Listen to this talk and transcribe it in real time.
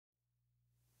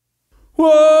Whoa,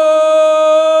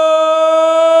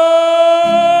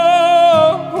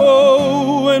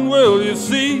 when will you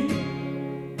see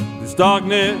this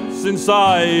darkness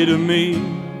inside of me,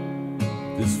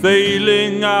 this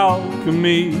failing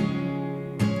alchemy?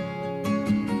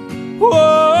 Whoa,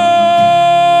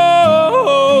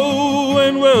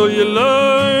 when will you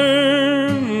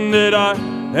learn that I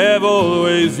have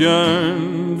always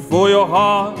yearned for your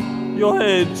heart, your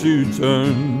head to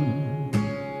turn?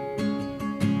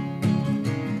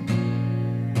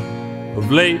 Of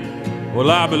late,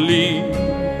 all I believe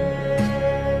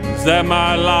is that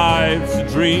my life's a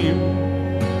dream,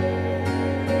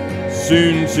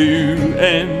 soon to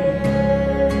end.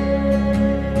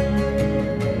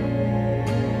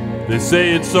 They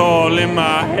say it's all in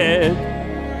my head,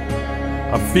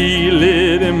 I feel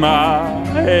it in my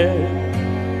head.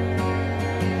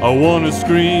 I wanna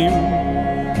scream,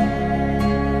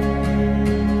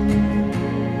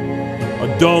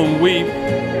 don't weep,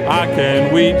 I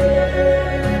can weep.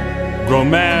 Grown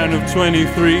man of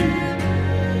 23,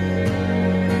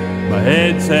 my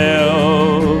head's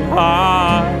held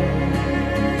high.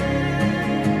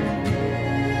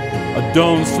 I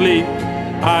don't sleep,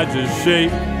 I just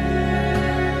shake,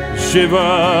 shiver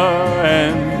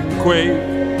and quake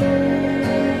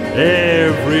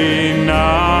every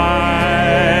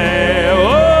night.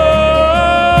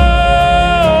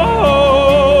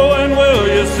 Oh, and will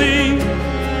you see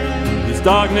this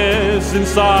darkness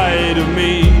inside of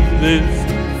me, this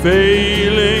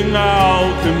failing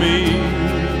alchemy?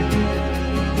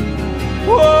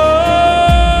 Whoa,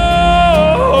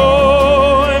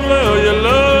 and will you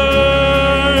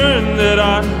learn that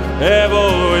I have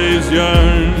always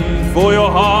yearned for your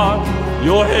heart,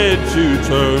 your head to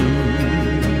turn?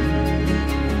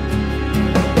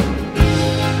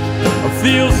 I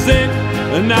feel sick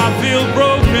and I feel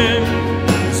broken,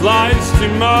 this life's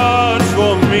too much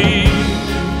for me.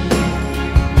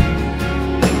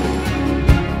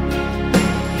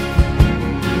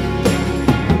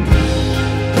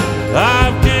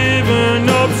 I've given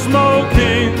up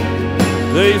smoking,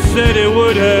 they said it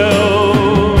would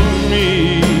help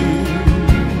me.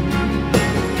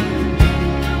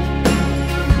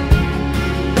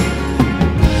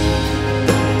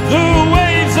 The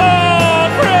waves are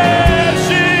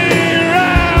crashing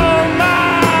round my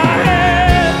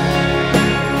head.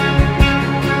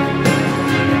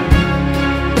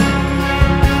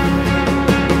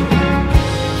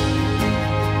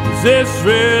 Is this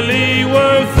really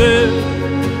worth it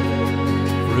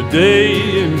for a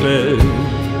day in bed?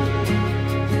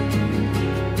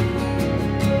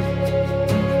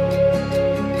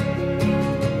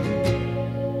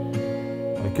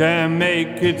 I can't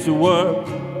make it to work,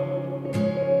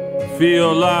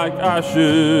 feel like I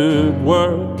should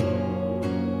work.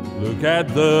 Look at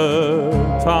the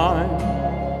time.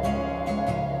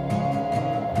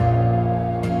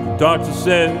 The doctor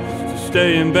says to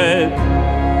stay in bed,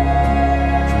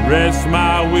 rest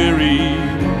my weary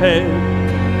head.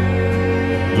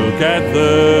 Look at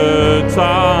the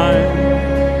time.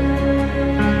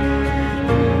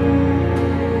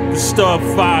 The stuff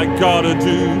I gotta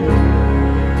do,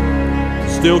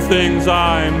 still things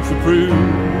I'm to prove.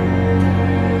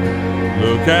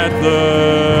 Look at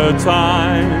the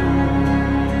time.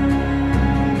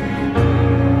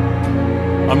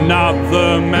 I'm not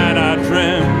the man I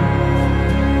dreamt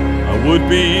I would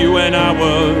be when I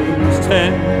was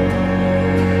 10.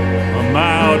 I'm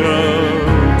out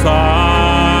of time.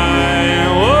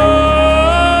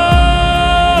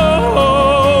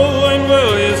 Oh, when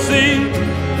will you see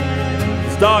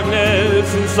this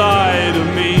darkness inside of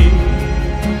me,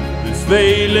 this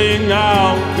failing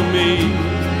alchemy?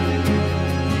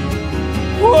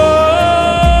 Whoa,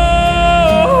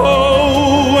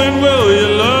 when will you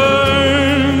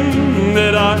learn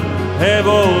that I have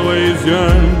always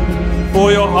yearned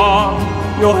for your heart,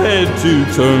 your head to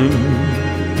turn?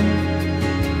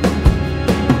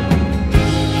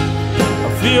 I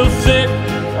feel sick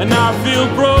and I feel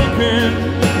broken,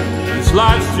 this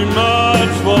life's too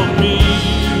much for me.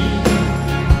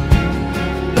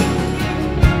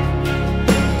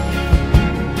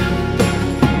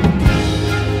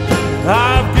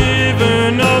 I've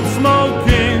given up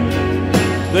smoking,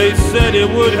 they said it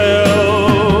would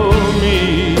help me.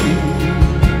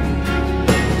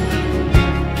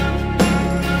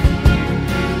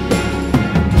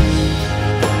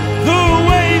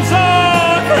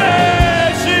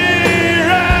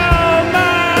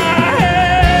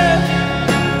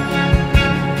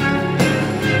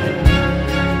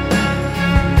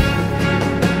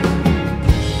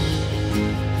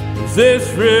 Is this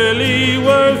really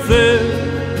worth it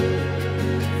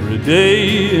for a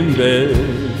day in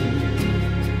bed?